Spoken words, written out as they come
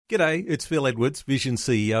G'day, it's Phil Edwards, Vision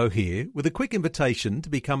CEO here, with a quick invitation to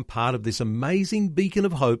become part of this amazing beacon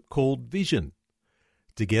of hope called Vision.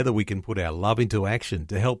 Together we can put our love into action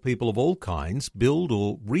to help people of all kinds build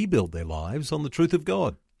or rebuild their lives on the truth of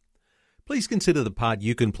God. Please consider the part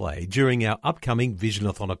you can play during our upcoming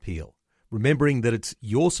Visionathon appeal, remembering that it's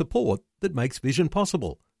your support that makes Vision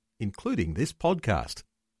possible, including this podcast.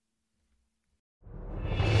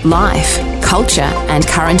 Life, culture and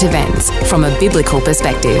current events from a biblical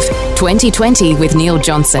perspective. 2020 with Neil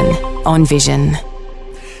Johnson on Vision.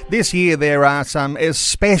 This year there are some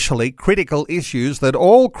especially critical issues that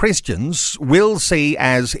all Christians will see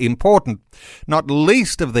as important. Not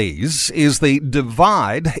least of these is the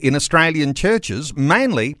divide in Australian churches,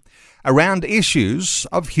 mainly around issues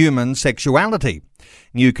of human sexuality.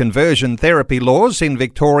 New conversion therapy laws in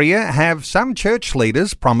Victoria have some church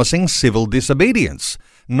leaders promising civil disobedience,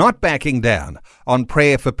 not backing down on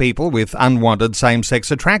prayer for people with unwanted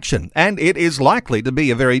same-sex attraction, and it is likely to be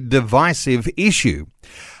a very divisive issue.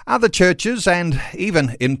 Other churches and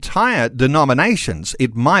even entire denominations,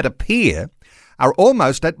 it might appear, are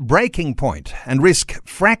almost at breaking point and risk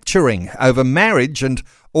fracturing over marriage and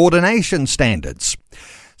ordination standards.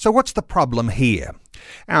 So what's the problem here?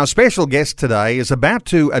 Our special guest today is about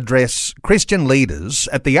to address Christian leaders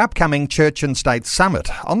at the upcoming Church and State Summit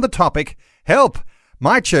on the topic, Help!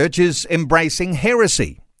 My church is embracing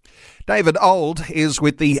heresy. David Ould is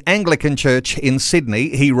with the Anglican Church in Sydney.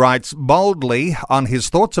 He writes boldly on his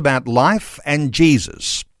thoughts about life and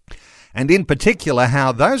Jesus, and in particular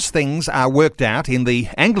how those things are worked out in the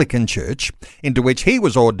Anglican Church, into which he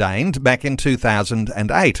was ordained back in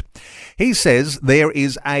 2008. He says there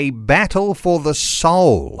is a battle for the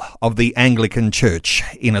soul of the Anglican Church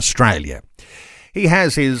in Australia. He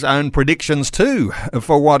has his own predictions too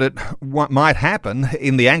for what might happen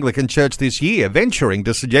in the Anglican Church this year, venturing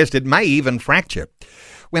to suggest it may even fracture.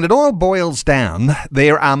 When it all boils down,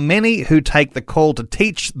 there are many who take the call to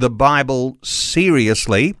teach the Bible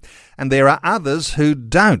seriously, and there are others who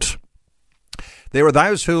don't. There are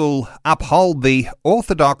those who'll uphold the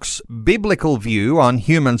orthodox biblical view on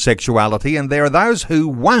human sexuality, and there are those who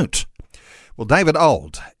won't. Well, David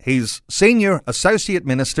Ould, he's Senior Associate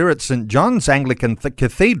Minister at St John's Anglican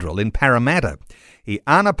Cathedral in Parramatta. He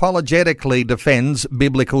unapologetically defends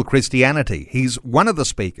biblical Christianity. He's one of the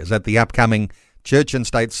speakers at the upcoming Church and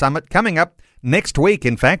State Summit coming up next week,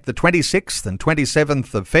 in fact, the 26th and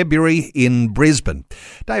 27th of February in Brisbane.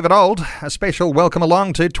 David Ould, a special welcome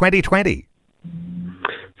along to 2020.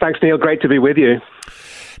 Thanks, Neil. Great to be with you.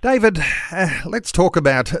 David, let's talk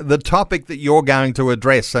about the topic that you're going to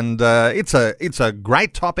address, and it's a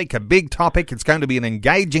great topic, a big topic. It's going to be an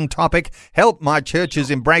engaging topic. Help! My church is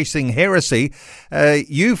embracing heresy.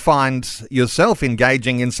 You find yourself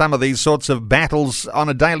engaging in some of these sorts of battles on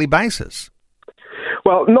a daily basis.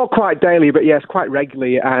 Well, not quite daily, but yes, quite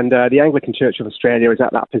regularly. And the Anglican Church of Australia is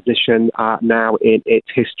at that position now in its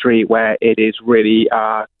history where it is really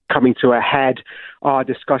coming to a head. Our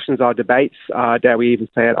discussions, our debates, dare we even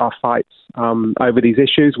say it, our fights over these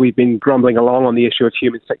issues. We've been grumbling along on the issue of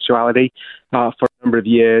human sexuality for a number of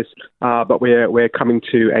years, but we're coming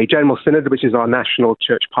to a General Synod, which is our national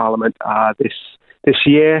church parliament this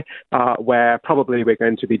year, where probably we're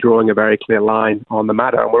going to be drawing a very clear line on the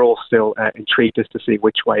matter, and we're all still intrigued as to see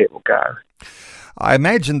which way it will go. I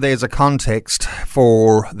imagine there's a context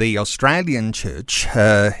for the Australian Church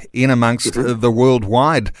in amongst the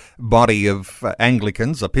worldwide body of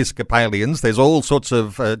Anglicans, Episcopalians. There's all sorts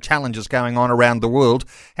of challenges going on around the world.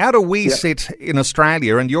 How do we sit in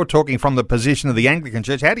Australia, and you're talking from the position of the Anglican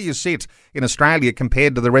Church, how do you sit in Australia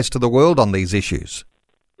compared to the rest of the world on these issues?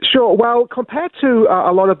 Sure. Well, compared to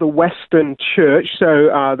a lot of the Western Church,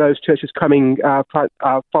 so those churches coming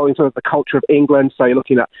following sort of the culture of England, so you're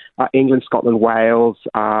looking at England, Scotland, Wales,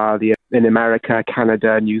 in America,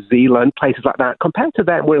 Canada, New Zealand, places like that. Compared to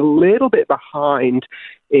them, we're a little bit behind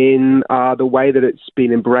in the way that it's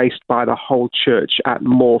been embraced by the whole church at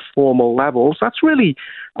more formal levels. That's really,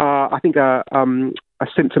 I think, a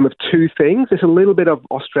symptom of two things. It's a little bit of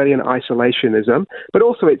Australian isolationism, but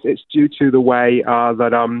also it's due to the way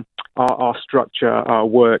that our structure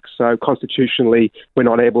works. So constitutionally, we're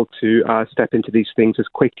not able to step into these things as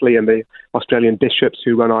quickly, and the Australian bishops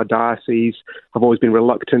who run our diocese have always been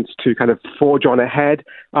reluctant to kind of forge on ahead.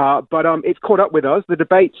 But it's caught up with us. The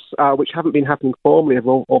debates, which haven't been happening formally, have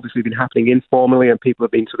obviously been happening informally, and people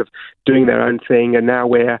have been sort of doing their own thing. And now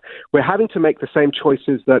we're having to make the same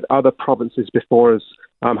choices that other provinces before us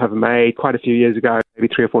have made. Quite a few years ago, maybe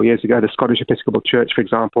 3 or 4 years ago, the Scottish Episcopal Church, for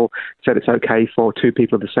example, said it's okay for two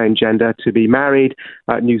people of the same gender to be married.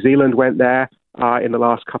 New Zealand went there in the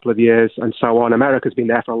last couple of years, and so on. America's been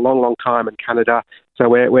there for a long, long time, and Canada. So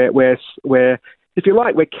we're if you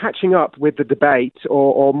like, we're catching up with the debate,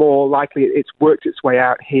 or more likely it's worked its way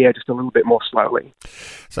out here just a little bit more slowly.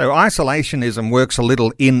 So isolationism works a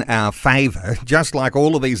little in our favour, just like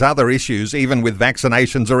all of these other issues, even with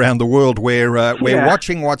vaccinations around the world, where we're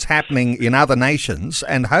watching what's happening in other nations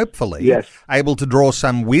and hopefully able to draw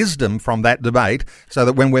some wisdom from that debate so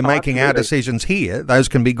that when we're making our decisions here, those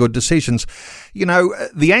can be good decisions. You know,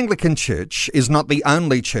 the Anglican Church is not the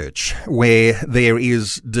only church where there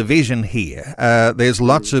is division here. There's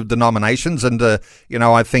lots of denominations, and,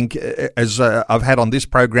 I think, as I've had on this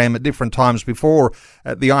program at different times before,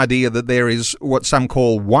 the idea that there is what some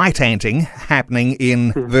call white-anting happening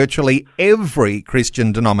in virtually every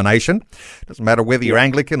Christian denomination. Doesn't matter whether you're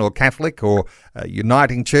Anglican or Catholic or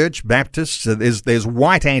Uniting Church, Baptist, there's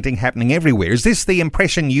white-anting happening everywhere. Is this the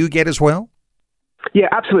impression you get as well? Yeah,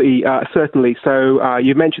 absolutely, certainly. So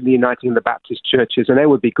you mentioned the Uniting and the Baptist churches, and they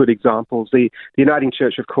would be good examples. The Uniting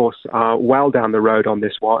Church, of course, well down the road on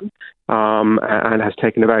this one, and has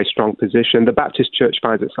taken a very strong position. The Baptist Church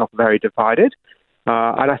finds itself very divided.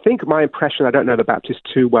 And I think my impression, I don't know the Baptists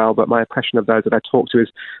too well, but my impression of those that I talk to is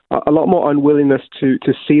a lot more unwillingness to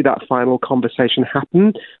see that final conversation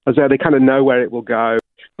happen, as though they kind of know where it will go.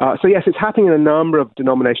 So yes, it's happening in a number of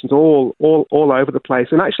denominations all over the place.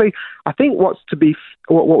 And actually, I think what we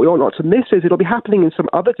ought not to miss is it'll be happening in some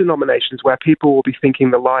other denominations where people will be thinking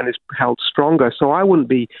the line is held stronger. So I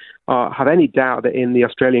wouldn't have any doubt that in the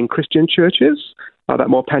Australian Christian churches, that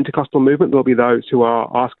more Pentecostal movement, there'll be those who are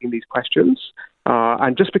asking these questions.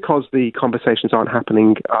 And just because the conversations aren't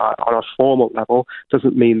happening on a formal level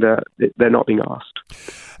doesn't mean that they're not being asked.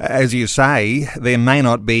 As you say, there may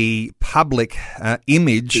not be public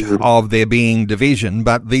image of there being division,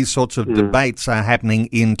 but these sorts of debates are happening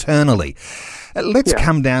internally. Let's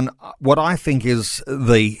come down what I think is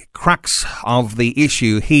the crux of the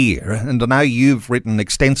issue here, and I know you've written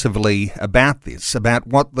extensively about this, about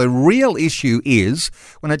what the real issue is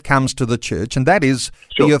when it comes to the church, and that is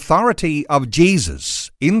the authority of Jesus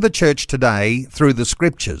in the church today through the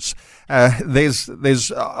scriptures.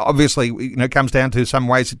 There's obviously, it comes down to some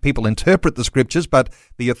ways that people interpret the scriptures, but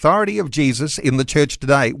the authority of Jesus in the church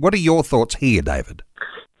today. What are your thoughts here, David?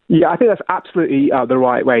 Yeah, I think that's absolutely the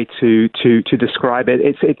right way to describe it.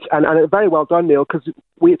 It's very well done, Neil, because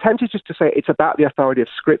we attempted just to say it's about the authority of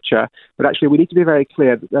Scripture, but actually we need to be very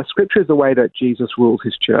clear that Scripture is the way that Jesus rules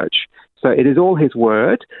his church. So it is all his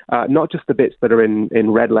word, not just the bits that are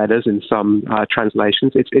in red letters in some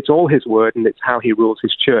translations. It's all his word, and it's how he rules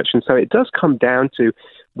his church. And so it does come down to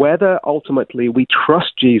whether ultimately we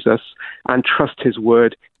trust Jesus and trust his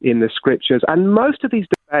word in the scriptures. And most of these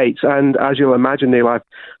debates, and as you'll imagine, Neil,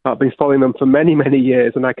 I've been following them for many, many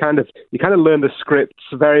years, and you kind of learn the scripts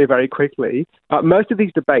very, very quickly. Most of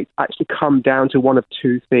these debates actually come down to one of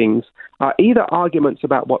two things, either arguments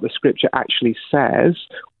about what the scripture actually says,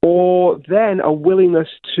 or then a willingness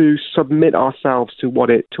to submit ourselves to what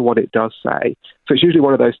it does say. So it's usually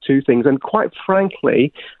one of those two things. And quite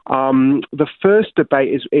frankly, the first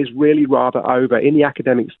debate is really rather over. In the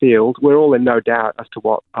academic field, we're all in no doubt as to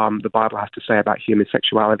what the Bible has to say about human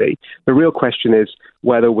sexuality. The real question is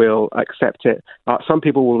whether we'll accept it. Some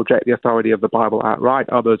people will reject the authority of the Bible outright.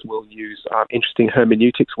 Others will use interesting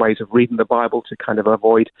hermeneutics, ways of reading the Bible to kind of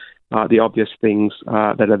avoid the obvious things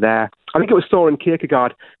that are there. I think it was Søren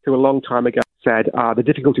Kierkegaard who a long time ago said the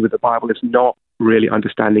difficulty with the Bible is not really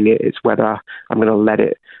understanding it, it's whether I'm going to let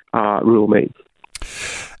it rule me.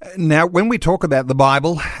 Now, when we talk about the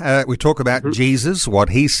Bible, we talk about Jesus, what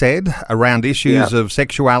he said around issues of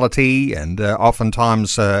sexuality and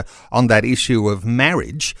oftentimes on that issue of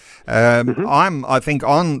marriage. I'm, I think,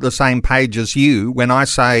 on the same page as you when I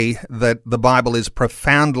say that the Bible is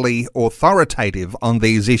profoundly authoritative on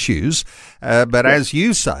these issues. But as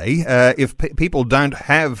you say, if people don't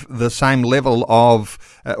have the same level of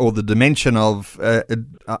or the dimension of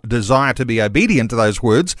desire to be obedient to those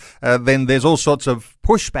words, then there's all sorts of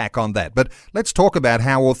pushback on that. But let's talk about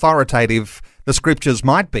how authoritative the scriptures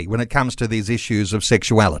might be when it comes to these issues of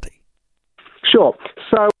sexuality. Sure.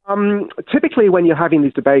 So typically when you're having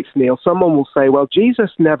these debates, Neil, someone will say, well, Jesus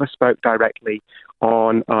never spoke directly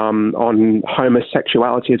on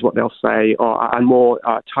homosexuality is what they'll say, and more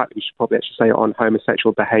tightly, we should probably actually say on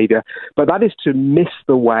homosexual behavior. But that is to miss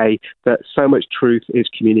the way that so much truth is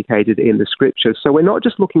communicated in the scriptures. So we're not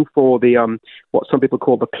just looking for the what some people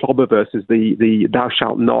call the clobber verses, the thou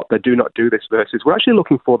shalt not, the do not do this verses. We're actually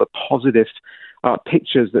looking for the positive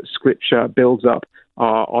pictures that scripture builds up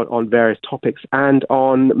on various topics. And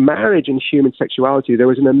on marriage and human sexuality, there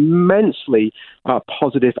was an immensely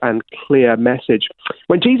positive and clear message.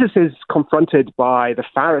 When Jesus is confronted by the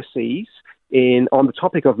Pharisees on the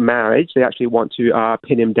topic of marriage. They actually want to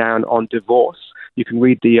pin him down on divorce. You can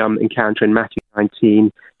read the encounter in Matthew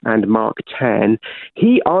 19 and Mark 10.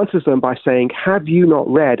 He answers them by saying, "Have you not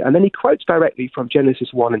read?" And then he quotes directly from Genesis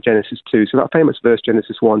 1 and Genesis 2. So that famous verse,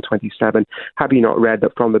 Genesis 1:27, "Have you not read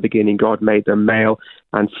that from the beginning God made them male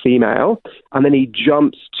and female?" And then he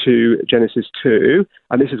jumps to Genesis 2,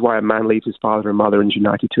 and this is why a man leaves his father and mother and is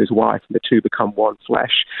united to his wife, and the two become one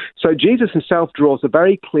flesh. So Jesus himself draws a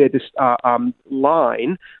very clear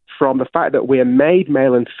line from the fact that we are made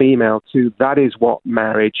male and female to that is what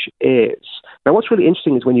marriage is. Now, what's really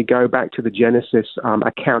interesting is when you go back to the Genesis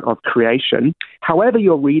account of creation, however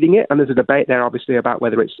you're reading it, and there's a debate there obviously about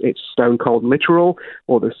whether it's stone cold literal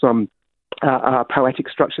or there's some poetic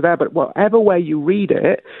structure there, but whatever way you read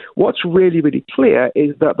it, what's really, really clear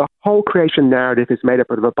is that the whole creation narrative is made up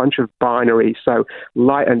of a bunch of binaries, so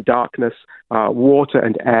light and darkness, water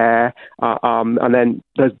and air, and then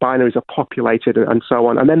those binaries are populated and so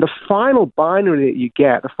on. And then the final binary that you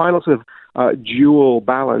get, the final sort of dual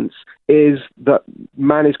balance, is that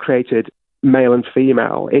man is created male and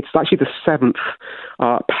female. It's actually the seventh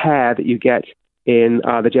pair that you get in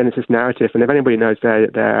the Genesis narrative. And if anybody knows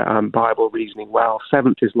their Bible reasoning well,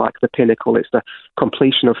 seventh is like the pinnacle. It's the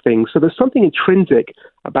completion of things. So there's something intrinsic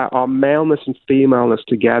about our maleness and femaleness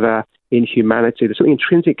together in humanity. There's something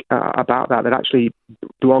intrinsic about that actually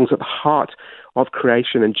belongs at the heart of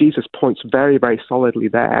creation. And Jesus points very, very solidly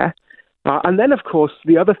there. And then, of course,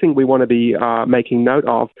 the other thing we want to be making note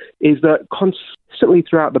of is that consistently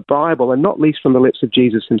throughout the Bible, and not least from the lips of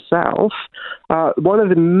Jesus himself, one of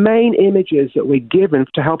the main images that we're given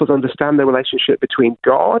to help us understand the relationship between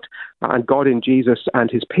God and God in Jesus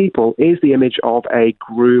and his people is the image of a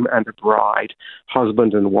groom and a bride,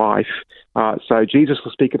 husband and wife. So Jesus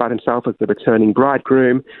will speak about himself as the returning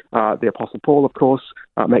bridegroom. The Apostle Paul, of course,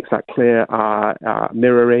 makes that clear,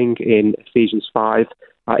 mirroring in Ephesians 5.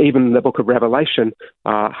 Even the book of Revelation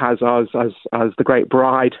has us as the great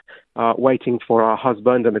bride waiting for our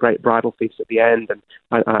husband, and the great bridal feast at the end,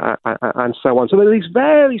 and so on. So there are these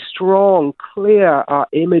very strong, clear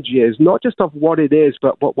images, not just of what it is,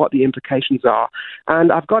 but what the implications are.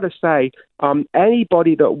 And I've got to say,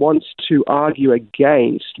 anybody that wants to argue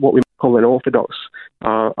against what we call an orthodox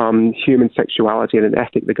human sexuality and an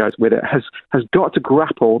ethic that goes with it has got to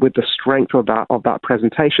grapple with the strength of that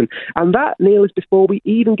presentation. And that, Neil, is before we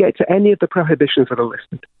even get to any of the prohibitions that are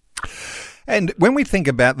listed. And when we think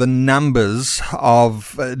about the numbers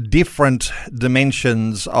of different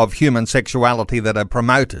dimensions of human sexuality that are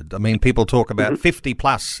promoted, I mean, people talk about 50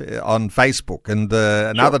 plus on Facebook, and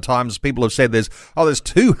sure. Other times people have said there's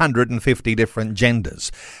 250 different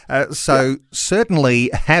genders. Certainly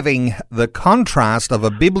having the contrast of a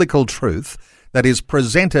biblical truth that is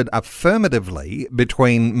presented affirmatively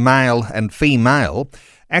between male and female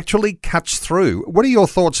actually cuts through. What are your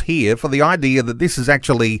thoughts here for the idea that this is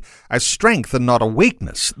actually a strength and not a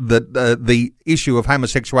weakness, that the issue of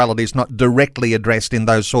homosexuality is not directly addressed in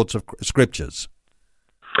those sorts of scriptures?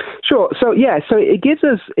 Sure. So it gives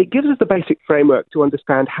us the basic framework to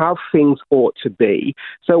understand how things ought to be.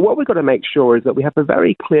 So what we've got to make sure is that we have a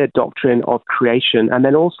very clear doctrine of creation and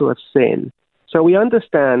then also of sin. So we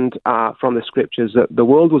understand from the scriptures that the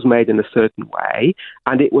world was made in a certain way,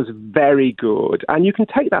 and it was very good. And you can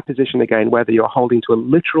take that position again, whether you're holding to a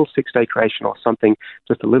literal six-day creation or something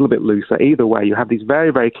just a little bit looser. Either way, you have these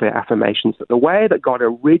very, very clear affirmations that the way that God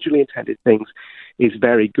originally intended things is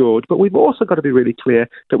very good. But we've also got to be really clear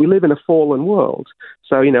that we live in a fallen world.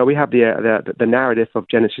 So, we have the narrative of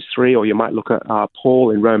Genesis 3, or you might look at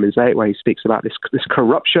Paul in Romans 8, where he speaks about this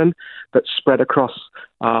corruption that's spread across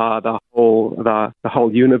the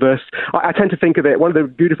whole universe. I tend to think of it, one of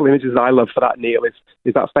the beautiful images I love for that, Neil, is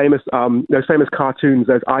that those famous cartoons,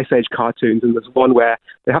 those Ice Age cartoons, and there's one where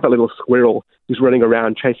they have a little squirrel who's running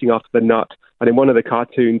around chasing after the nut. And in one of the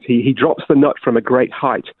cartoons, he drops the nut from a great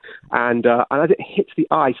height, and as it hits the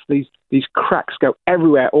ice, these cracks go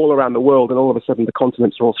everywhere, all around the world, and all of a sudden the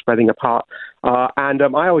continents are all spreading apart. And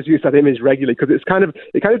I always use that image regularly because it kind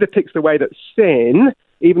of depicts the way that sin,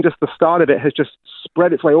 even just the start of it, has just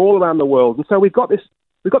spread its way all around the world. And so we've got this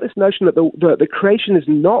notion that the creation is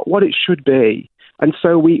not what it should be. And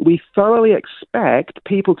so we thoroughly expect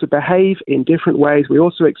people to behave in different ways. We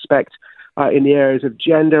also expect in the areas of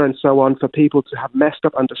gender and so on for people to have messed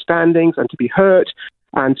up understandings and to be hurt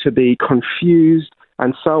and to be confused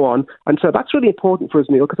and so on. And so that's really important for us,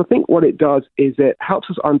 Neil, because I think what it does is it helps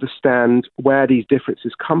us understand where these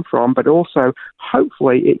differences come from, but also,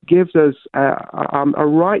 hopefully, it gives us a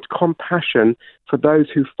right compassion for those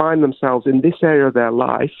who find themselves in this area of their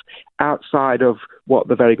life outside of what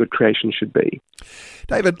the very good creation should be.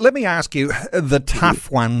 David, let me ask you the tough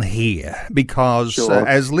one here, because Sure.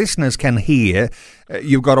 as listeners can hear,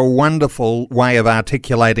 you've got a wonderful way of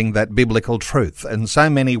articulating that biblical truth, and so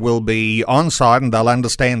many will be on side and they'll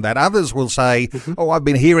understand that. Others will say, oh, I've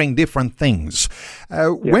been hearing different things.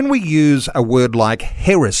 When we use a word like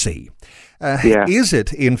heresy, is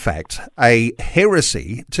it, in fact, a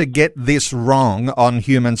heresy to get this wrong on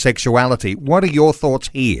human sexuality? What are your thoughts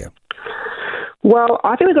here? Well,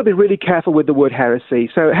 I think we've got to be really careful with the word heresy.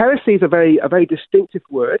 So heresy is a very distinctive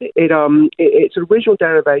word. Its original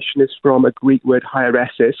derivation is from a Greek word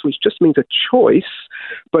heresis, which just means a choice,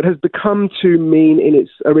 but has become to mean in its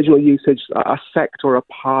original usage a sect or a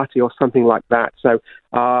party or something like that. So,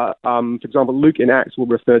 for example, Luke in Acts will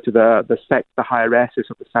refer to the sect, the heresis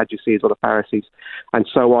of the Sadducees or the Pharisees, and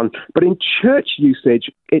so on. But in church usage,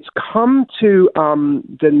 it's come to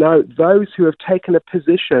denote those who have taken a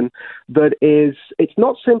position that it's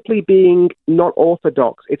not simply being not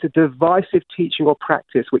orthodox, it's a divisive teaching or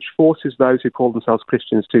practice which forces those who call themselves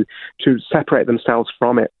Christians to separate themselves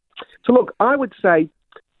from it. So look, I would say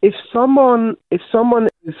if someone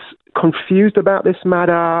is confused about this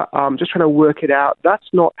matter, just trying to work it out, that's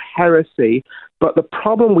not heresy. But the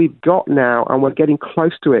problem we've got now, and we're getting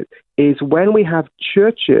close to it, is when we have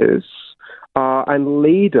churches and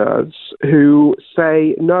leaders who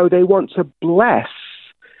say, no, they want to bless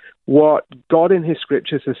what God in his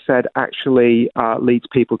scriptures has said actually leads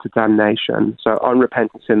people to damnation. So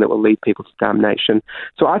unrepentant sin that will lead people to damnation.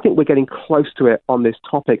 So I think we're getting close to it on this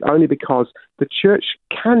topic only because the church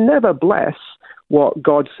can never bless what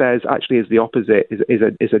God says actually is the opposite,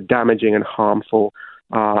 is a damaging and harmful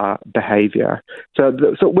behavior. So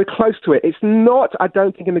we're close to it. It's not, I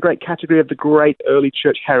don't think, in the great category of the great early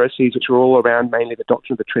church heresies, which are all around mainly the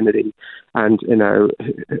doctrine of the Trinity and,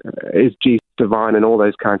 is Jesus divine and all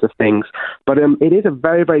those kinds of things. But it is a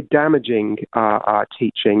very, very damaging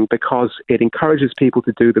teaching because it encourages people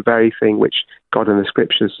to do the very thing which God in the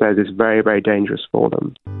scriptures says is very, very dangerous for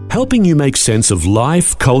them. Helping you make sense of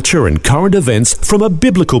life, culture and current events from a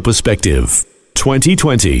biblical perspective.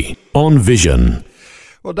 2020 on Vision.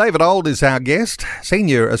 Well, David Ould is our guest,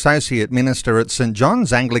 Senior Associate Minister at St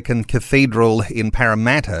John's Anglican Cathedral in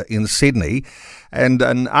Parramatta in Sydney, and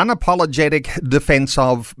an unapologetic defence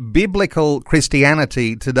of biblical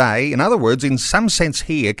Christianity today. In other words, in some sense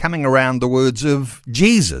here, coming around the words of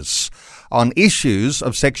Jesus on issues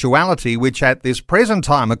of sexuality, which at this present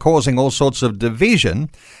time are causing all sorts of division,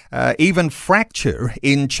 even fracture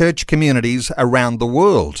in church communities around the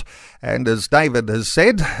world. And as David has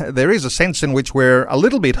said, there is a sense in which we're a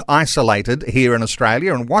little bit isolated here in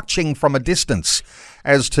Australia and watching from a distance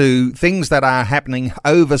as to things that are happening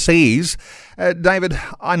overseas. David,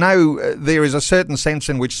 I know there is a certain sense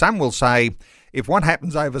in which some will say, if what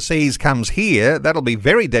happens overseas comes here, that'll be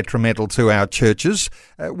very detrimental to our churches.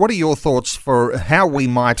 What are your thoughts for how we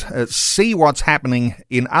might see what's happening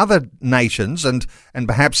in other nations and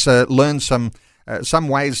perhaps learn some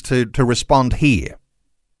ways to respond here?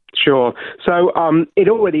 Sure. So it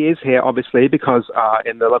already is here, obviously, because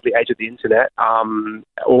in the lovely age of the internet,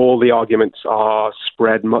 all the arguments are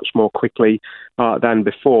spread much more quickly than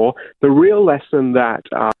before. The real lesson that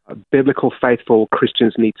biblical faithful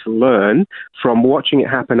Christians need to learn from watching it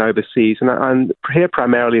happen overseas, and here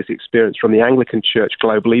primarily is experience from the Anglican Church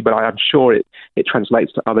globally, but I am sure it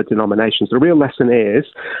translates to other denominations. The real lesson is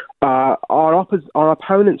our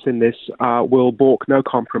opponents in this will balk no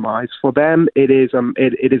compromise. For them, it is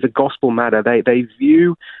a gospel matter. They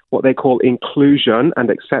view what they call inclusion and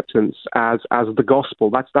acceptance as the gospel.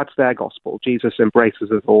 That's their gospel. Jesus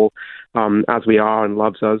embraces us all as we are and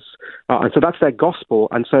loves us, and so that's their gospel.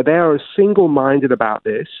 And so they are as single-minded about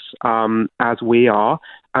this as we are.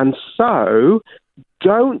 And so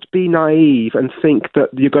don't be naive and think that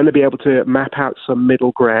you're going to be able to map out some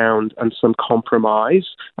middle ground and some compromise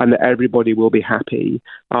and that everybody will be happy.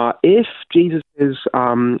 If Jesus'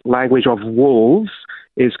 language of wolves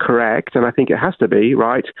is correct, and I think it has to be,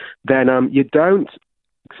 right, then you don't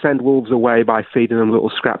send wolves away by feeding them little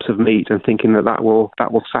scraps of meat and thinking that will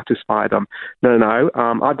satisfy them. No.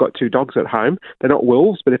 I've got 2 dogs at home. They're not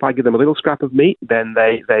wolves, but if I give them a little scrap of meat, then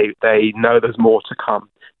they know there's more to come,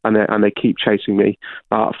 and they keep chasing me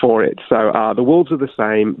for it. So the wolves are the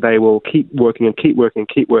same. They will keep working and keep working and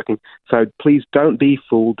keep working. So please don't be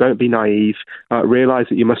fooled. Don't be naive. Realize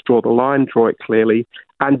that you must draw the line, draw it clearly,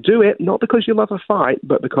 and do it not because you love a fight,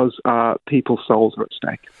 but because people's souls are at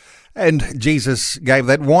stake. And Jesus gave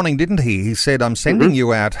that warning, didn't he? He said, I'm sending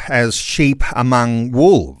you out as sheep among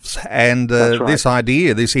wolves. And this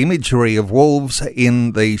idea, this imagery of wolves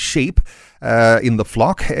in the sheep, in the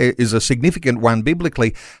flock, is a significant one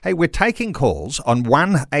biblically. Hey, we're taking calls on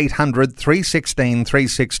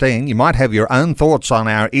 1-800-316-316. You might have your own thoughts on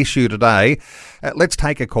our issue today. Let's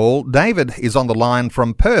take a call. David is on the line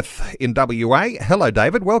from Perth in WA. Hello,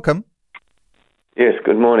 David. Welcome. Yes,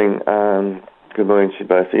 good morning. Good morning to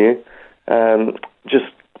both of you. Just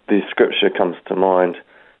the scripture comes to mind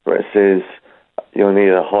where it says, you're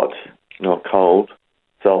neither hot nor cold,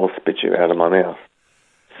 so I'll spit you out of my mouth.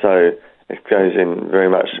 So it goes in very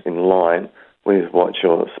much in line with what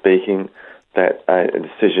you're speaking, that a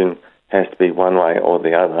decision has to be one way or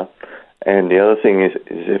the other. And the other thing is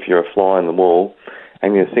if you're a fly on the wall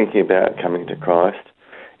and you're thinking about coming to Christ,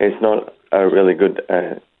 it's not a really good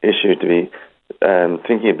issue to be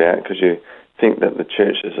thinking about, because you think that the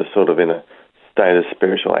churches are sort of in a state of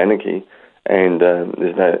spiritual anarchy, and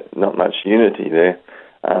there's not much unity there.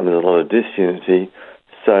 There's a lot of disunity.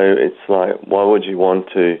 So it's like, why would you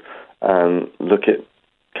want to look at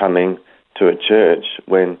coming to a church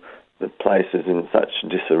when the place is in such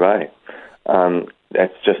disarray?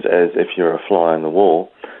 That's just as if you're a fly on the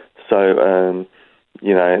wall. So,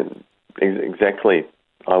 exactly,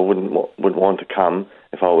 I would want to come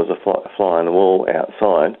if I was a fly on the wall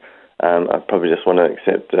outside. I'd probably just want to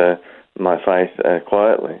accept my faith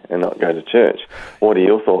quietly and not go to church. What are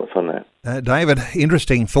your thoughts on that? David,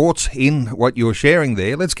 interesting thoughts in what you're sharing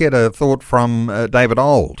there. Let's get a thought from David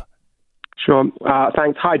Ould. Sure.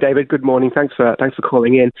 Thanks. Hi, David. Good morning. Thanks for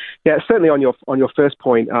calling in. Yeah, certainly on your first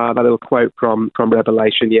point, that little quote from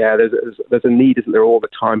Revelation. Yeah, there's a need, isn't there, all the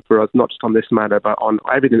time for us, not just on this matter, but on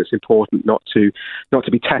everything that's important, not to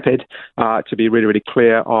be tepid, to be really, really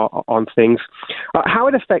clear on things. How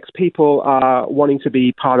it affects people wanting to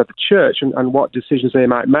be part of the church and what decisions they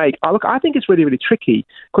might make. Look, I think it's really, really tricky,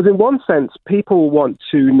 because in one sense, people want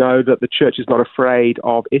to know that the church is not afraid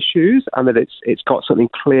of issues and that it's got something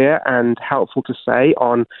clear and helpful to say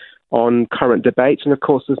on current debates. And of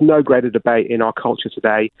course, there's no greater debate in our culture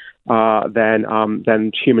today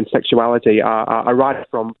than human sexuality. A writer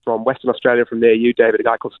from Western Australia, from near you, David, a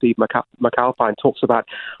guy called Steve McAlpine, talks about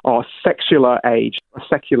our secular age, a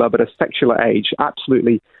secular age,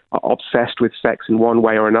 absolutely obsessed with sex in one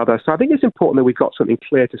way or another. So I think it's important that we've got something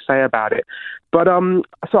clear to say about it. But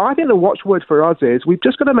so I think the watchword for us is we've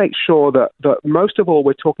just got to make sure that most of all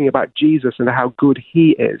we're talking about Jesus and how good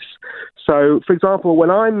he is. So, for example,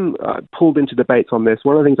 when I'm pulled into debates on this,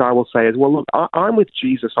 one of the things I will say is, well, look, I'm with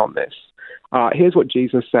Jesus on this. Here's what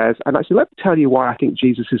Jesus says. And actually, let me tell you why I think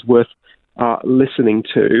Jesus is worth listening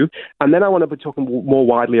to. And then I want to be talking more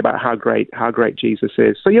widely about how great Jesus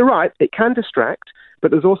is. So you're right, it can distract,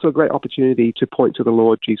 but there's also a great opportunity to point to the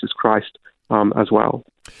Lord Jesus Christ as well.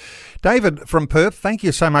 David from Perth, thank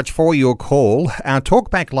you so much for your call. Our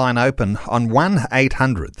talkback line open on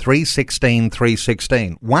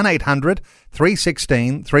 1-800-316-316.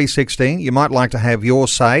 1-800-316-316. You might like to have your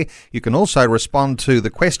say. You can also respond to the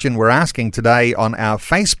question we're asking today on our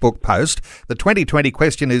Facebook post. The 2020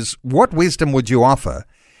 question is, what wisdom would you offer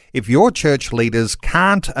if your church leaders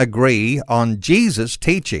can't agree on Jesus'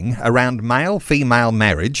 teaching around male-female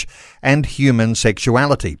marriage and human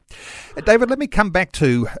sexuality? David, let me come back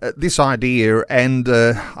to this idea, and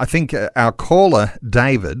I think our caller,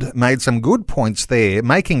 David, made some good points there,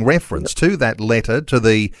 making reference to that letter to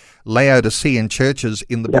the Laodicean churches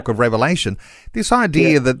in the book of Revelation. This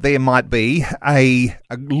idea that there might be a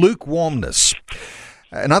lukewarmness.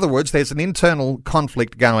 In other words, there's an internal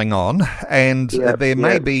conflict going on, and there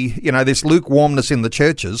may be, this lukewarmness in the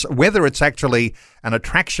churches, whether it's actually an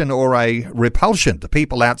attraction or a repulsion to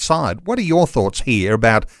people outside. What are your thoughts here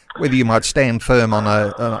about whether you might stand firm on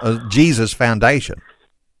a Jesus foundation?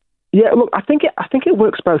 Yeah, look, I think it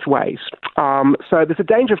works both ways. So there's a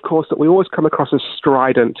danger, of course, that we always come across as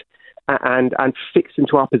strident and fixed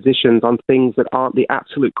into our positions on things that aren't the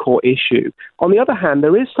absolute core issue. On the other hand,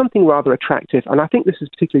 there is something rather attractive, and I think this is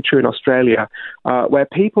particularly true in Australia, where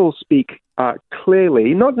people speak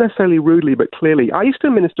clearly, not necessarily rudely, but clearly. I used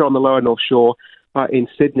to minister on the Lower North Shore in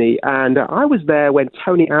Sydney, and I was there when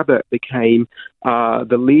Tony Abbott became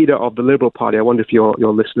the leader of the Liberal Party. I wonder if your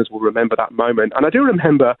listeners will remember that moment. And I do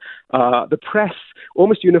remember the press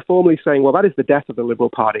almost uniformly saying, well, that is the death of the Liberal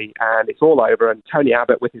Party, and it's all over. And Tony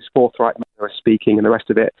Abbott, with his forthright manner of speaking and the rest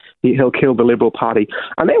of it, he'll kill the Liberal Party.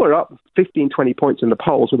 And they were up 15, 20 points in the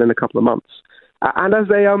polls within a couple of months. And as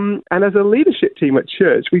a leadership team at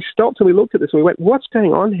church, we stopped and we looked at this and we went, what's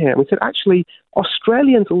going on here? And we said, actually,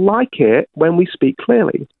 Australians like it when we speak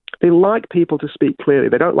clearly. They like people to speak clearly.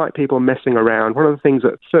 They don't like people messing around. One of the things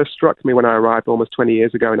that first struck me when I arrived almost 20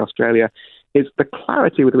 years ago in Australia is the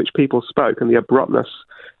clarity with which people spoke and the abruptness.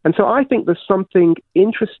 And so I think there's something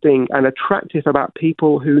interesting and attractive about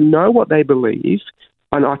people who know what they believe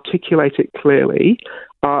and articulate it clearly.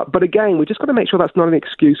 But again, we just got to make sure that's not an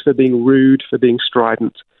excuse for being rude, for being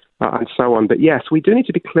strident, and so on. But yes, we do need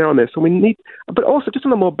to be clear on this. And but also just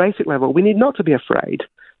on a more basic level, we need not to be afraid.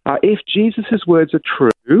 If Jesus' words are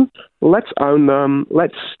true, let's own them.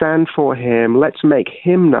 Let's stand for him. Let's make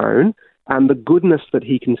him known and the goodness that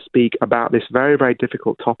he can speak about this very, very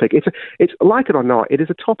difficult topic. It's like it or not, it is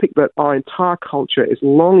a topic that our entire culture is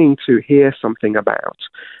longing to hear something about.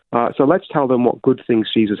 So let's tell them what good things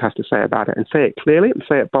Jesus has to say about it, and say it clearly and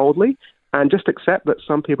say it boldly, and just accept that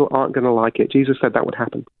some people aren't going to like it. Jesus said that would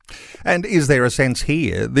happen. And is there a sense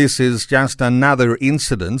here this is just another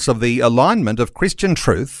incidence of the alignment of Christian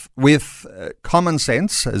truth with common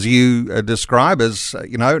sense, as you describe as,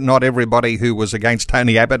 not everybody who was against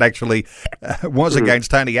Tony Abbott actually was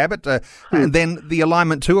against Tony Abbott, and then the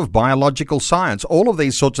alignment too of biological science. All of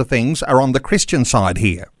these sorts of things are on the Christian side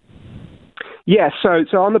here. Yes, so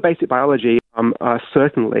on the basic biology,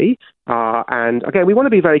 certainly. And again, we want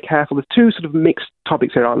to be very careful. There's two sort of mixed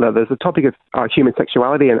topics here, aren't there? There's the topic of human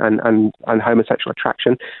sexuality and homosexual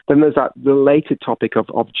attraction. Then there's that related topic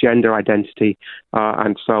of gender identity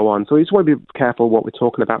and so on. So we just want to be careful what we're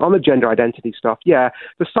talking about. On the gender identity stuff,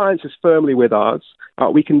 the science is firmly with us.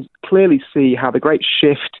 We can clearly see how the great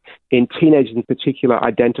shift in teenagers in particular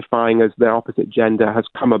identifying as their opposite gender has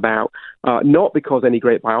come about, not because any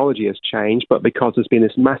great biology has changed, but because there's been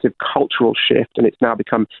this massive cultural shift and it's now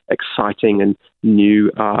become exciting and new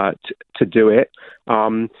to do it.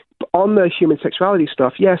 On the human sexuality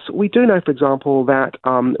stuff, yes, we do know, for example, that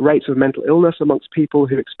rates of mental illness amongst people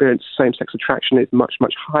who experience same-sex attraction is much,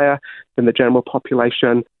 much higher than the general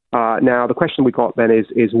population. Now, the question we got then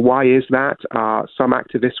is why is that? Some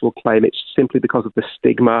activists will claim it's simply because of the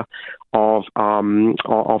stigma of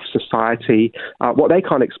society. What they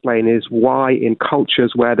can't explain is why in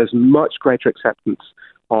cultures where there's much greater acceptance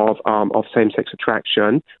of same-sex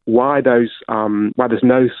attraction, why there's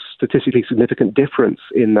no statistically significant difference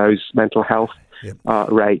in those mental health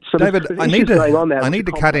rates. So David, I need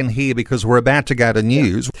to cut in here because we're about to go to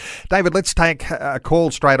news. David, let's take a call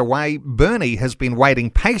straight away. Bernie has been waiting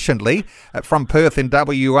patiently from Perth in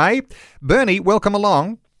WA. Bernie, welcome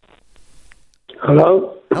along.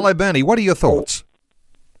 Hello. Hello, Bernie. What are your thoughts?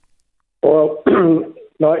 Well,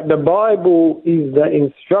 like the Bible is the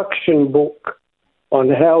instruction book on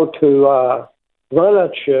how to run a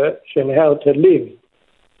church and how to live.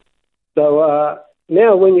 So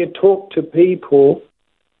now when you talk to people,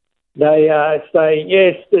 they say,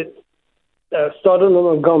 yes, that Sodom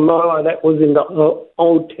and Gomorrah, that was in the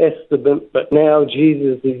Old Testament, but now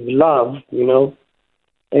Jesus is love,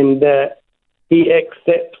 and he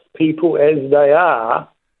accepts people as they are.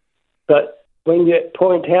 But when you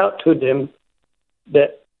point out to them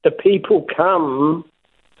that the people come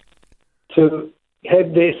to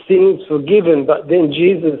have their sins forgiven, but then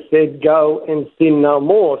Jesus said, go and sin no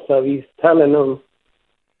more. So he's telling them,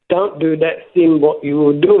 don't do that sin what you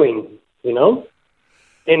were doing,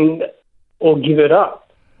 or give it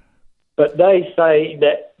up. But they say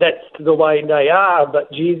that that's the way they are,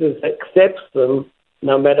 but Jesus accepts them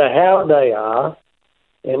no matter how they are.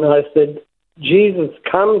 And I said, Jesus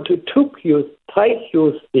come to take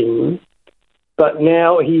your sin, but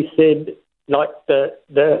now he said, like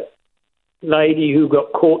the lady who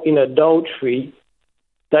got caught in adultery,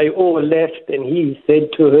 they all left, and he said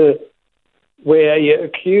to her, where are your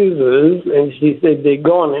accusers? And she said, they're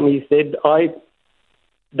gone. And he said, I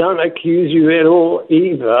don't accuse you at all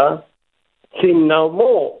either. Sin no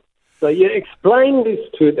more. So you explain this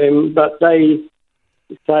to them, but they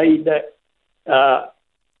say that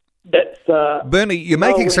that's... Bernie, you're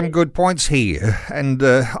making some good points here, and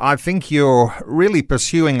I think you're really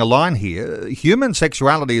pursuing a line here. Human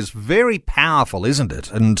sexuality is very powerful, isn't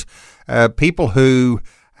it? And people who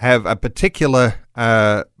have a particular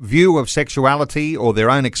view of sexuality or their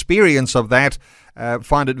own experience of that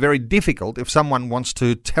find it very difficult if someone wants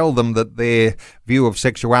to tell them that their view of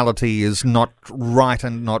sexuality is not right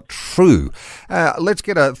and not true. Let's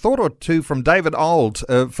get a thought or two from David Ould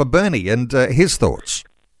for Bernie and his thoughts.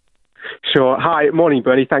 Sure. Hi, morning,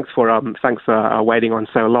 Bernie. Thanks for waiting on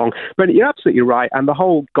so long. Bernie, you're absolutely right. And the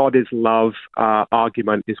whole God is love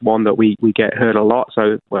argument is one that we get heard a lot.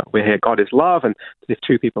 So we hear God is love, and if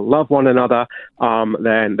two people love one another,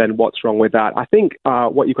 then what's wrong with that? I think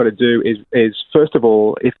what you've got to do is first of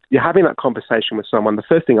all, if you're having that conversation with someone, the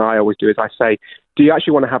first thing I always do is I say, do you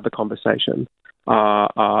actually want to have the conversation?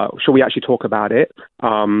 Shall we actually talk about it?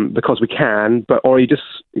 because we can, or are you just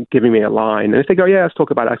giving me a line? And if they go, yeah, let's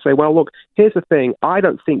talk about it, I say, well, look, here's the thing. I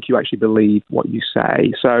don't think you actually believe what you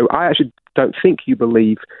say. So I actually don't think you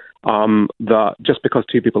believe that just because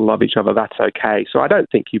two people love each other, that's okay. So I don't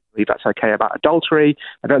think you believe that's okay about adultery.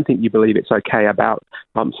 I don't think you believe it's okay about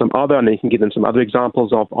some other, and you can give them some other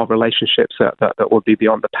examples of relationships that would be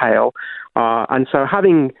beyond the pale. And so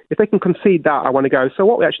if they can concede that, I want to go, so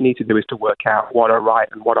what we actually need to do is to work out what are right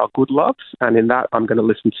and what are good loves. And in that, I'm going to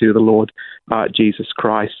listen to the Lord Jesus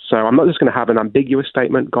Christ. So I'm not just going to have an ambiguous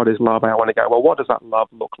statement, God is love. I want to go, well, what does that love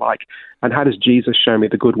look like? And how does Jesus show me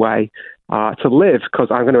the good way to live? Because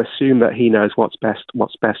I'm going to assume that he knows what's best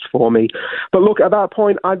for me. But look, at that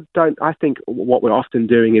point, I think what we're often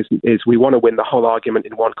doing is we want to win the whole argument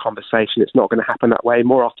in one conversation. It's not going to happen that way.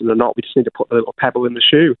 More often than not, we just need to put a little pebble in the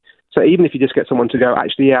shoe. So even if you just get someone to go,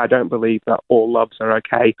 actually, yeah, I don't believe that all loves are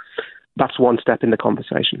okay, that's one step in the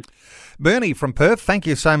conversation. Bernie from Perth, thank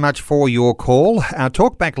you so much for your call. Our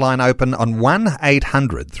talkback line open on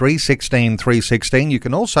 1-800-316-316. You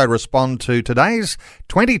can also respond to today's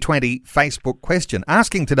 2020 Facebook question,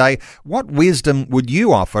 asking today, what wisdom would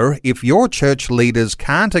you offer if your church leaders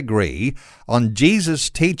can't agree on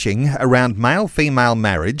Jesus' teaching around male-female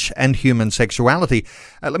marriage and human sexuality?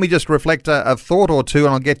 Let me just reflect a thought or two,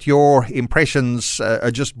 and I'll get your impressions,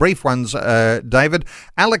 just brief ones, David.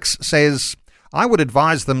 Alex says, I would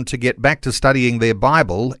advise them to get back to studying their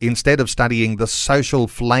Bible instead of studying the social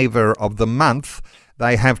flavour of the month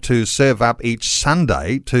they have to serve up each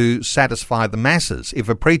Sunday to satisfy the masses. If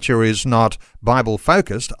a preacher is not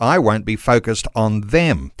Bible-focused, I won't be focused on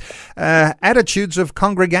them. Attitudes of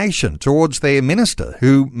congregation towards their minister,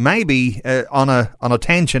 who may be on a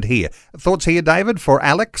tangent here. Thoughts here, David, for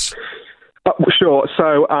Alex? Sure.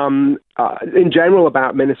 So, in general,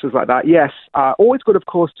 about ministers like that, yes, always good, of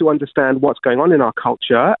course, to understand what's going on in our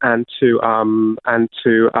culture and to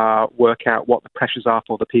work out what the pressures are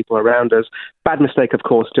for the people around us. Bad mistake, of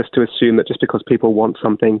course, just to assume that just because people want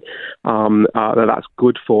something, that's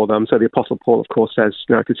good for them. So the Apostle Paul, of course, says,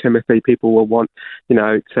 to Timothy, people will want,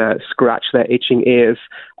 to scratch their itching ears.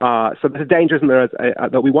 So there's a danger, isn't there,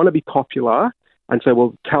 that we want to be popular. And so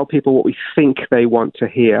we'll tell people what we think they want to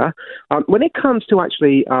hear. When it comes to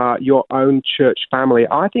actually your own church family,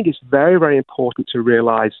 I think it's very, very important to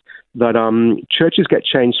realize that churches get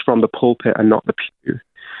changed from the pulpit and not the pew.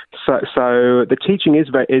 So the teaching is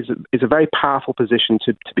a very powerful position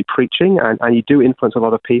to be preaching, and you do influence a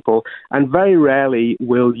lot of people. And very rarely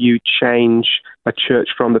will you change a church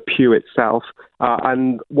from the pew itself.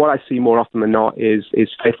 And what I see more often than not is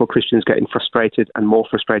faithful Christians getting frustrated and more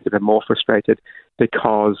frustrated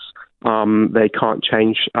because they can't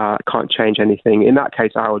change anything. In that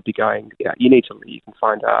case, I would be going, you need to leave and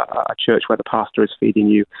find a church where the pastor is feeding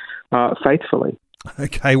you faithfully.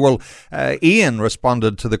 Okay, well, Ian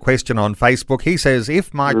responded to the question on Facebook. He says,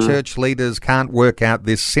 if my church leaders can't work out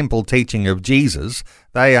this simple teaching of Jesus,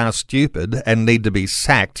 they are stupid and need to be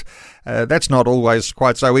sacked. That's not always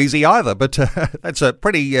quite so easy either, but that's a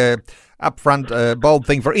pretty upfront, bold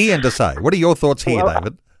thing for Ian to say. What are your thoughts here,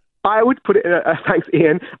 David? I would put it, thanks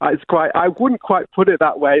Ian, I wouldn't quite put it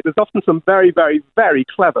that way. There's often some very, very, very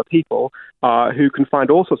clever people who can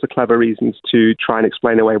find all sorts of clever reasons to try and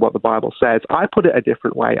explain away what the Bible says. I put it a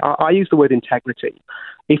different way. I use the word integrity.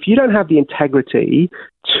 If you don't have the integrity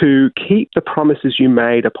to keep the promises you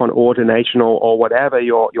made upon ordination or whatever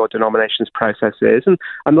your denomination's process is, and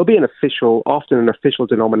there'll be often an official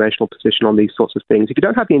denominational position on these sorts of things. If you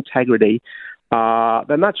don't have the integrity,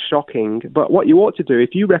 then that's shocking. But what you ought to do,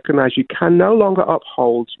 if you recognize you can no longer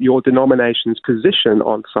uphold your denomination's position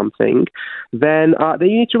on something, then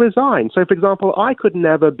you need to resign. So, for example, I could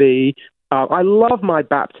never be, I love my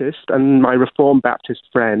Baptist and my Reformed Baptist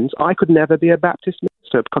friends. I could never be a Baptist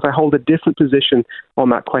minister because I hold a different position on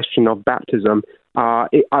that question of baptism.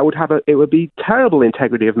 It would be terrible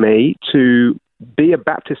integrity of me to be a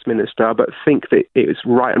Baptist minister, but think that it is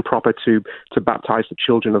right and proper to baptize the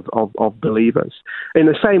children of believers. In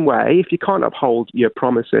the same way, if you can't uphold your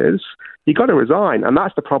promises, you've got to resign. And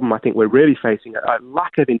that's the problem I think we're really facing, a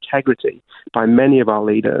lack of integrity by many of our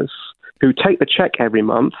leaders who take the check every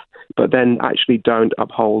month, but then actually don't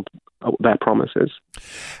uphold their promises.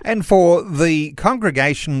 And for the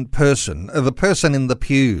congregation person, the person in the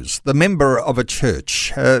pews, the member of a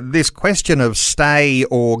church, this question of stay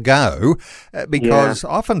or go, because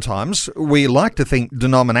oftentimes we like to think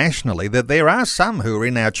denominationally that there are some who are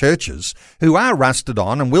in our churches who are rusted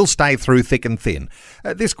on and will stay through thick and thin.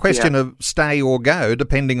 This question of stay or go,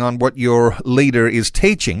 depending on what your leader is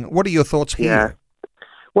teaching, what are your thoughts here?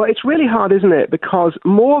 Well, it's really hard, isn't it? Because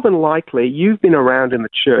more than likely, you've been around in the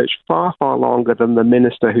church far, far longer than the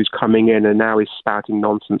minister who's coming in and now is spouting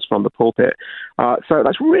nonsense from the pulpit. So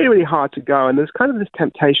that's really, really hard to go. And there's kind of this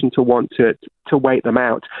temptation to want to wait them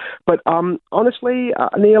out. But honestly,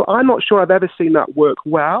 Neil, I'm not sure I've ever seen that work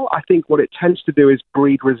well. I think what it tends to do is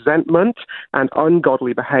breed resentment and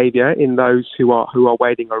ungodly behaviour in those who are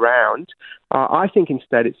waiting around. I think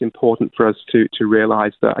instead it's important for us to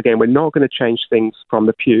realise that, again, we're not going to change things from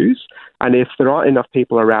the pews. And if there aren't enough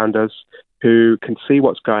people around us who can see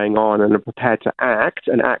what's going on and are prepared to act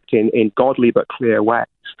in godly but clear ways,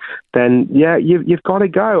 then, yeah, you've got to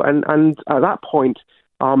go. And at that point,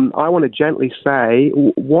 I want to gently say,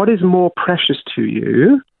 what is more precious to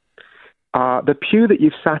you? The pew that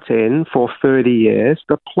you've sat in for 30 years,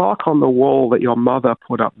 the plaque on the wall that your mother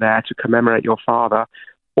put up there to commemorate your father,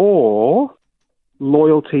 or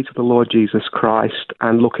loyalty to the Lord Jesus Christ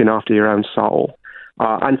and looking after your own soul?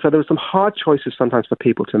 And so there are some hard choices sometimes for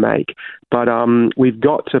people to make, but we've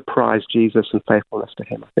got to prize Jesus and faithfulness to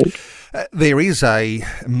him, I think. There is a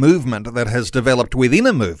movement that has developed within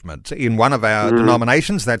a movement in one of our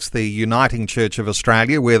denominations. That's the Uniting Church of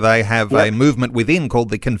Australia, where they have a movement within called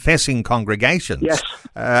the Confessing Congregations. Yes.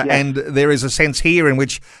 And there is a sense here in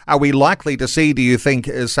which, are we likely to see, do you think,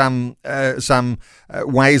 some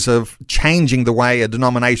ways of changing the way a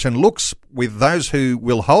denomination looks with those who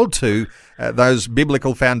will hold to those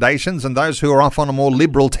biblical foundations and those who are off on a more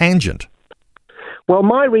liberal tangent? Well,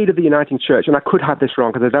 my read of the Uniting Church, and I could have this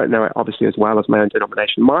wrong because I don't know it obviously as well as my own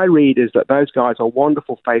denomination, my read is that those guys are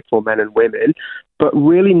wonderful, faithful men and women, but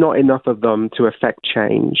really not enough of them to affect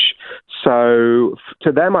change. So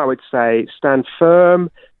to them, I would say, stand firm,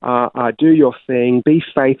 do your thing, be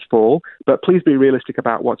faithful, but please be realistic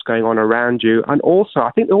about what's going on around you. And also,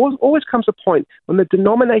 I think there always comes a point when the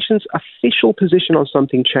denomination's official position on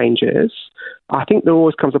something changes. I think there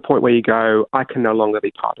always comes a point where you go, I can no longer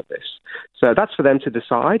be part of this. So that's for them to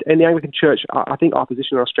decide. In the Anglican Church, I think our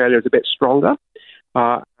position in Australia is a bit stronger.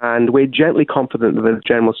 And we're gently confident that the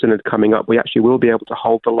General Synod coming up, we actually will be able to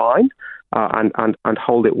hold the line and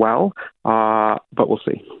hold it well, but we'll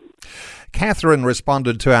see. Catherine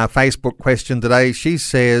responded to our Facebook question today. She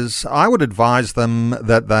says, I would advise them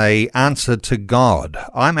that they answer to God.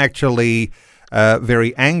 I'm actually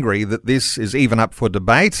very angry that this is even up for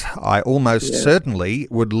debate. I almost certainly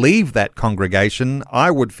would leave that congregation.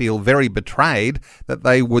 I would feel very betrayed that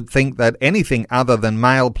they would think that anything other than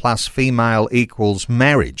male plus female equals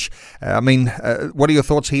marriage. What are your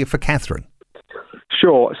thoughts here for Catherine?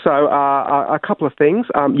 Sure. So a couple of things.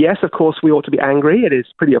 Yes, of course, we ought to be angry. It is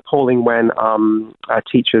pretty appalling when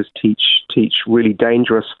teachers teach really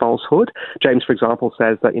dangerous falsehood. James, for example,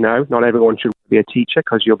 says that, not everyone should be a teacher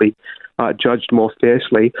because you'll be judged more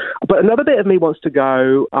fiercely. But another bit of me wants to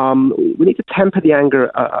go, we need to temper the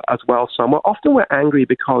anger as well somewhat. Often we're angry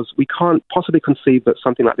because we can't possibly conceive that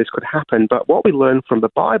something like this could happen. But what we learn from the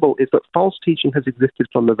Bible is that false teaching has existed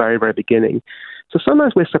from the very, very beginning. So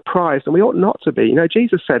sometimes we're surprised, and we ought not to be.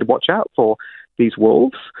 Jesus said, watch out for these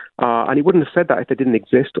wolves, and he wouldn't have said that if they didn't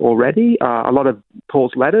exist already. A lot of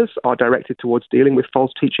Paul's letters are directed towards dealing with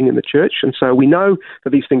false teaching in the church, and so we know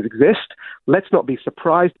that these things exist. Let's not be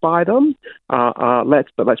surprised by them, but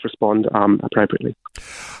let's respond appropriately.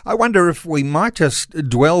 I wonder if we might just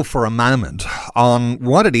dwell for a moment on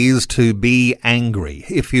what it is to be angry.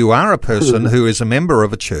 If you are a person who is a member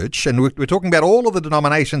of a church, and we're talking about all of the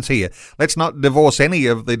denominations here, let's not divorce any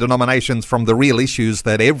of the denominations from the real issues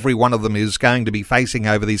that every one of them is going to be facing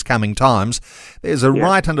over these coming times. There's a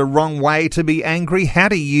right and a wrong way to be angry. How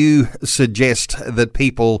do you suggest that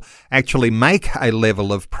people actually make a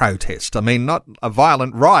level of protest? I mean, not a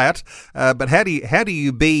violent riot, but how do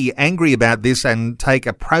you be angry about this and take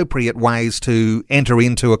appropriate ways to enter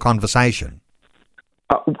into a conversation?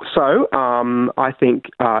 I think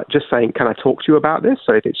just saying, can I talk to you about this?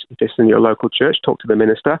 So if it's in your local church, talk to the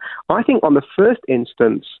minister. I think on the first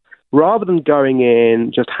instance, rather than going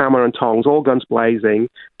in just hammer and tongs, all guns blazing,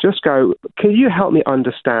 just go, can you help me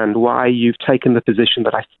understand why you've taken the position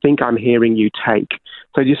that I think I'm hearing you take?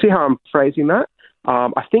 So do you see how I'm phrasing that?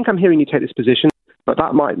 I think I'm hearing you take this position, but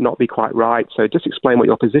that might not be quite right. So just explain what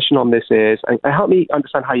your position on this is and help me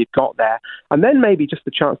understand how you've got there. And then maybe just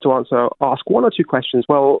the chance to ask one or two questions.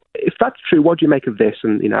 Well, if that's true, what do you make of this?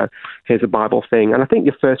 And, here's a Bible thing. And I think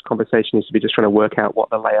your first conversation is to be just trying to work out what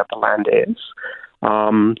the lay of the land is.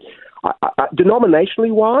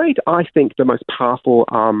 Denominationally wide, I think the most powerful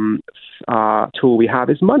tool we have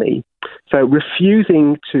is money. So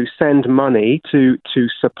refusing to send money to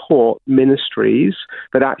support ministries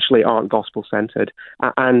that actually aren't gospel-centered.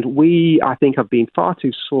 And we, I think, have been far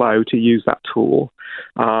too slow to use that tool.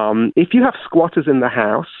 If you have squatters in the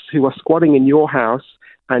house who are squatting in your house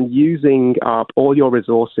and using up all your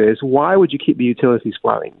resources, why would you keep the utilities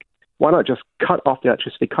flowing? Why not just cut off the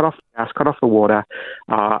electricity, cut off the gas, cut off the water,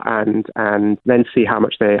 and then see how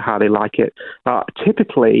they like it?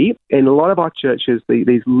 Typically, in a lot of our churches,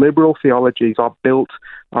 these liberal theologies are built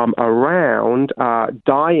around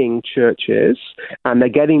dying churches, and they're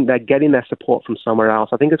getting their support from somewhere else.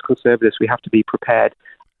 I think as conservatives, we have to be prepared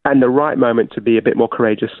and the right moment to be a bit more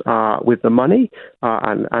courageous with the money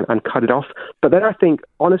and cut it off. But then I think,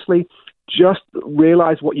 honestly, just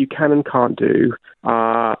realize what you can and can't do.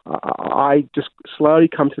 I just slowly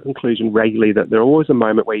come to the conclusion regularly that there's always a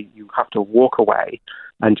moment where you have to walk away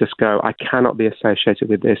and just go, I cannot be associated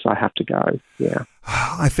with this. I have to go. Yeah.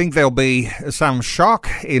 I think there'll be some shock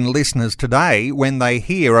in listeners today when they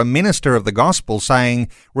hear a minister of the gospel saying,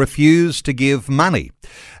 refuse to give money.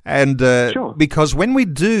 And Sure. Because when we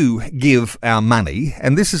do give our money,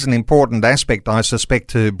 and this is an important aspect I suspect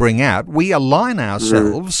to bring out, we align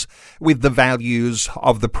ourselves with the values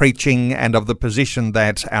of the preaching and of the position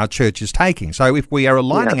that our church is taking. So if we are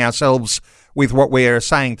aligning ourselves with what we're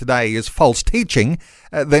saying today is false teaching,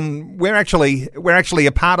 then we're actually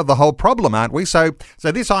a part of the whole problem, aren't we? So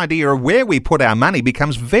this idea of where we put our money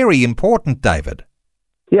becomes very important, David.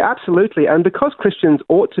 Yeah, absolutely. And because Christians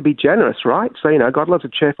ought to be generous, right? So, God loves a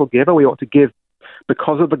cheerful giver. We ought to give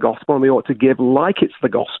because of the gospel, and we ought to give like it's the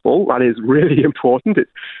gospel. That is really important.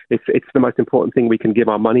 It's the most important thing we can give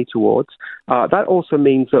our money towards. That also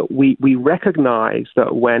means that we recognize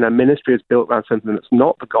that when a ministry is built around something that's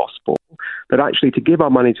not the gospel, that actually to give our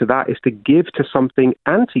money to that is to give to something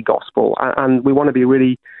anti-gospel. And we want to be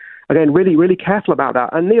really careful about that.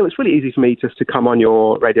 And Neil, it's really easy for me just to come on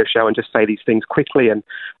your radio show and just say these things quickly and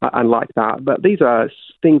like that. But these are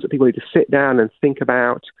things that people need to sit down and think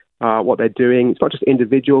about. What they're doing. It's not just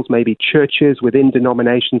individuals, maybe churches within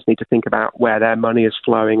denominations need to think about where their money is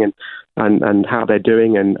flowing and how they're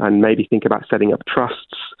doing and maybe think about setting up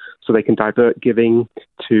trusts so they can divert giving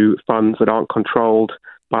to funds that aren't controlled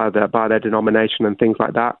by their denomination and things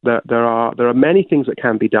like that. There are many things that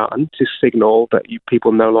can be done to signal that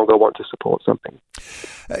people no longer want to support something.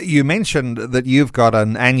 You mentioned that you've got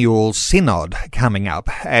an annual synod coming up,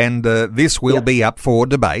 and this will be up for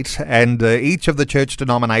debate, and each of the church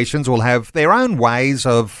denominations will have their own ways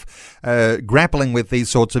of grappling with these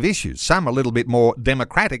sorts of issues. Some a little bit more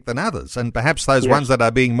democratic than others, and perhaps those ones that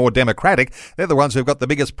are being more democratic, they're the ones who've got the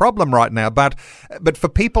biggest problem right now. But for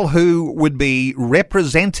people who would be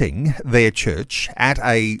representing their church at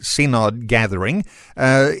a synod gathering,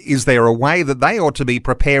 is there a way that they ought to be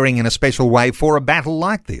preparing in a special way for a battle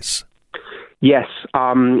like this? Yes.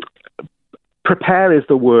 Prepare is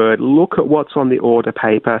the word. Look at what's on the order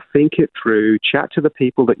paper, think it through, chat to the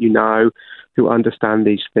people that you know who understand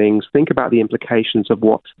these things, think about the implications of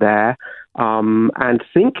what's there, and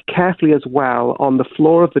think carefully as well on the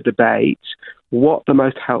floor of the debate what the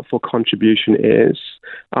most helpful contribution is.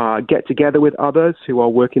 Get together with others who are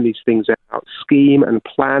working these things out, scheme and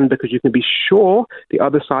plan, because you can be sure the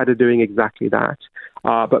other side are doing exactly that.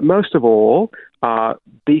 But most of all,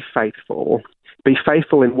 be faithful. Be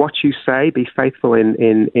faithful in what you say. Be faithful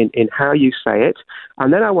in how you say it.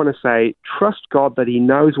 And then I want to say, trust God that he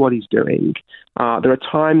knows what he's doing. There are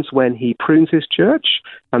times when he prunes his church,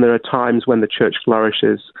 and there are times when the church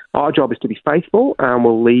flourishes. Our job is to be faithful, and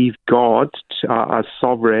we'll leave God as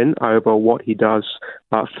sovereign over what he does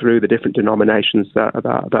through the different denominations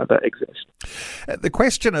that exist. The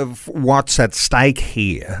question of what's at stake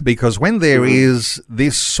here, because when there is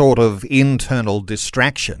this sort of internal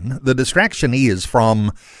distraction, the distraction is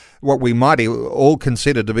from what we might all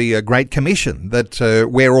consider to be a great commission that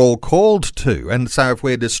we're all called to. And so if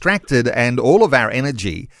we're distracted and all of our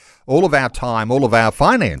energy, all of our time, all of our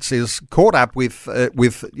finance is caught up with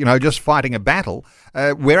just fighting a battle,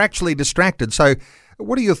 we're actually distracted. So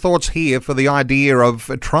what are your thoughts here for the idea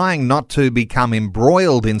of trying not to become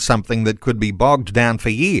embroiled in something that could be bogged down for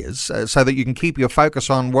years so that you can keep your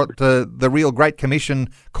focus on what the real Great Commission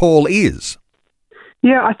call is?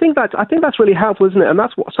 Yeah, I think that's really helpful, isn't it? And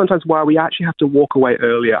that's sometimes why we actually have to walk away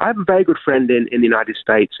earlier. I have a very good friend in the United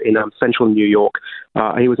States, in central New York.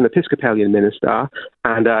 He was an Episcopalian minister,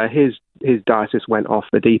 and his diocese went off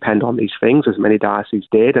the deep end on these things, as many dioceses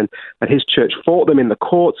did, and his church fought them in the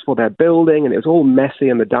courts for their building, and it was all messy,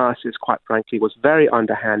 and the diocese, quite frankly, was very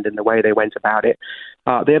underhand in the way they went about it.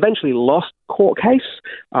 They eventually lost court case,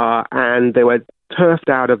 and they were turfed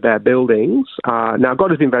out of their buildings. Now,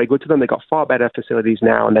 God has been very good to them. They've got far better facilities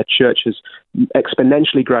now, and their church has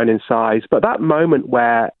exponentially grown in size. But that moment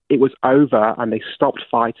where it was over and they stopped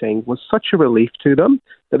fighting was such a relief to them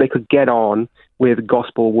that they could get on with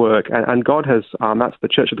gospel work. And God has, that's the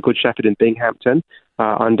Church of the Good Shepherd in Binghamton,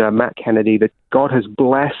 under Matt Kennedy, that God has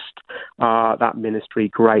blessed that ministry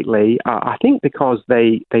greatly, I think because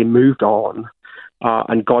they moved on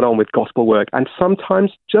and got on with gospel work. And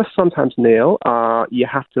sometimes, Neil, you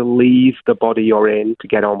have to leave the body you're in to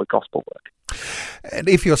get on with gospel work. And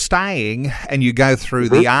if you're staying and you go through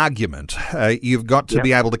the argument, you've got to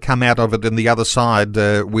be able to come out of it on the other side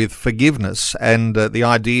with forgiveness and the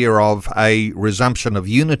idea of a resumption of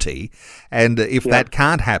unity. And if that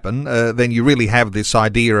can't happen, then you really have this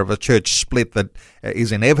idea of a church split that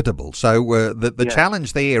is inevitable. So the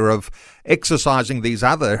challenge there of exercising these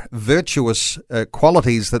other virtuous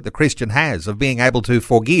qualities that the Christian has, of being able to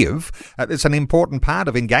forgive, it's an important part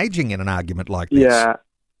of engaging in an argument like this. Yeah.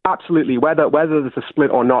 Absolutely, whether there's a split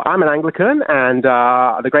or not. I'm an Anglican, and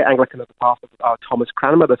the great Anglican of the past, Thomas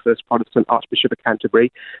Cranmer, the first Protestant Archbishop of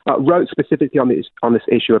Canterbury, wrote specifically on this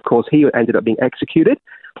issue. Of course, he ended up being executed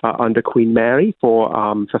under Queen Mary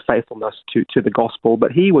for faithfulness to the gospel.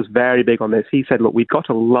 But he was very big on this. He said, look, we've got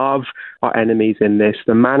to love our enemies in this.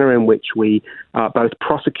 The manner in which we both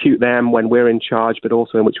prosecute them when we're in charge, but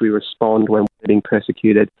also in which we respond when we're being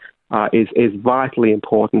persecuted, is vitally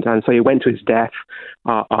important. And so he went to his death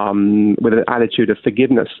with an attitude of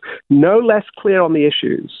forgiveness, no less clear on the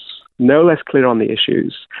issues,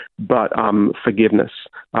 but forgiveness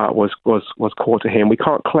was core to him. We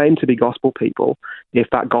can't claim to be gospel people if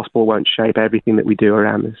that gospel won't shape everything that we do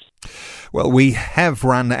around us. Well, we have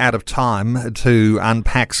run out of time to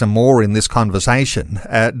unpack some more in this conversation.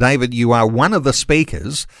 David, you are one of the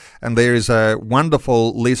speakers, and there is a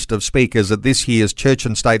wonderful list of speakers at this year's Church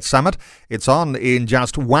and State Summit. It's on in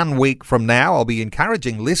just 1 week from now. I'll be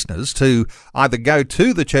encouraging listeners to either go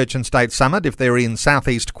to the Church and State Summit if they're in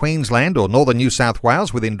southeast Queensland or northern New South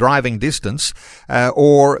Wales within driving distance,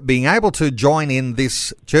 or being able to join in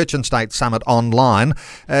this Church and State Summit online.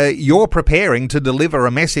 You're preparing to deliver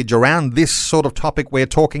a message around this sort of topic we're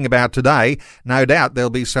talking about today. No doubt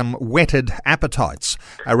there'll be some whetted appetites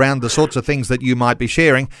around the sorts of things that you might be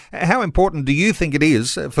sharing. How important do you think it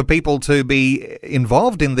is for people to be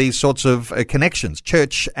involved in these sorts of connections,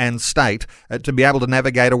 church and state, to be able to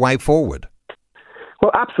navigate a way forward?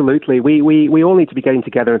 Well, absolutely. We all need to be getting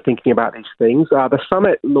together and thinking about these things. The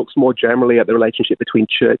summit looks more generally at the relationship between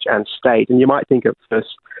church and state, and you might think at first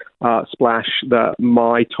splash that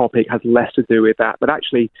my topic has less to do with that, but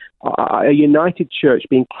actually a united church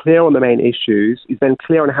being clear on the main issues is then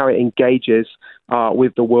clear on how it engages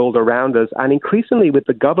with the world around us, and increasingly with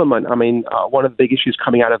the government. I mean, one of the big issues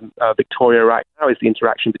coming out of Victoria right now is the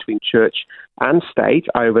interaction between church and state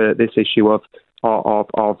over this issue of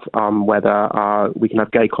whether we can have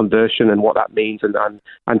gay conversion and what that means, and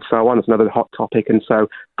so on. It's another hot topic. And so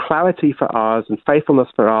clarity for us and faithfulness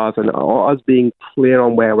for us and us being clear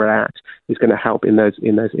on where we're at is going to help in those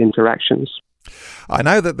interactions. I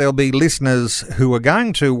know that there'll be listeners who are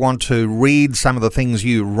going to want to read some of the things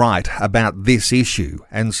you write about this issue.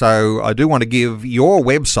 And so I do want to give your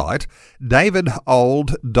website,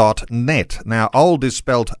 davidould.net. Now, Ould is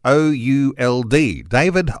spelled O-U-L-D,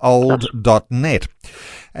 davidould.net.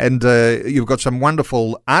 And you've got some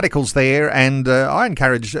wonderful articles there, and I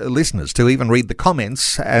encourage listeners to even read the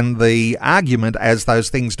comments and the argument as those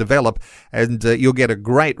things develop, and you'll get a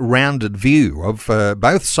great rounded view of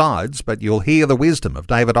both sides, but you'll hear the wisdom of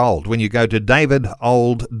David Ould when you go to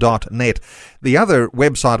davidould.net. The other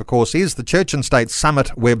website, of course, is the Church and State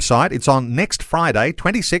Summit website. It's on next Friday,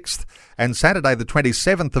 26th, and Saturday, the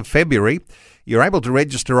 27th of February. You're able to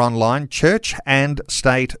register online,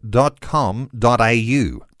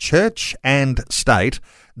 churchandstate.com.au,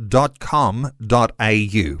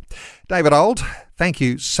 churchandstate.com.au. David Ould, thank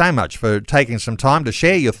you so much for taking some time to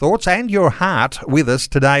share your thoughts and your heart with us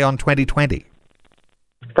today on 2020.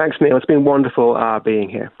 Thanks, Neil. It's been wonderful being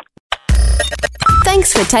here.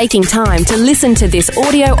 Thanks for taking time to listen to this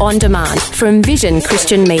audio on demand from Vision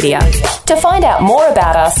Christian Media. To find out more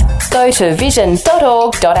about us, go to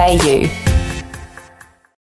vision.org.au.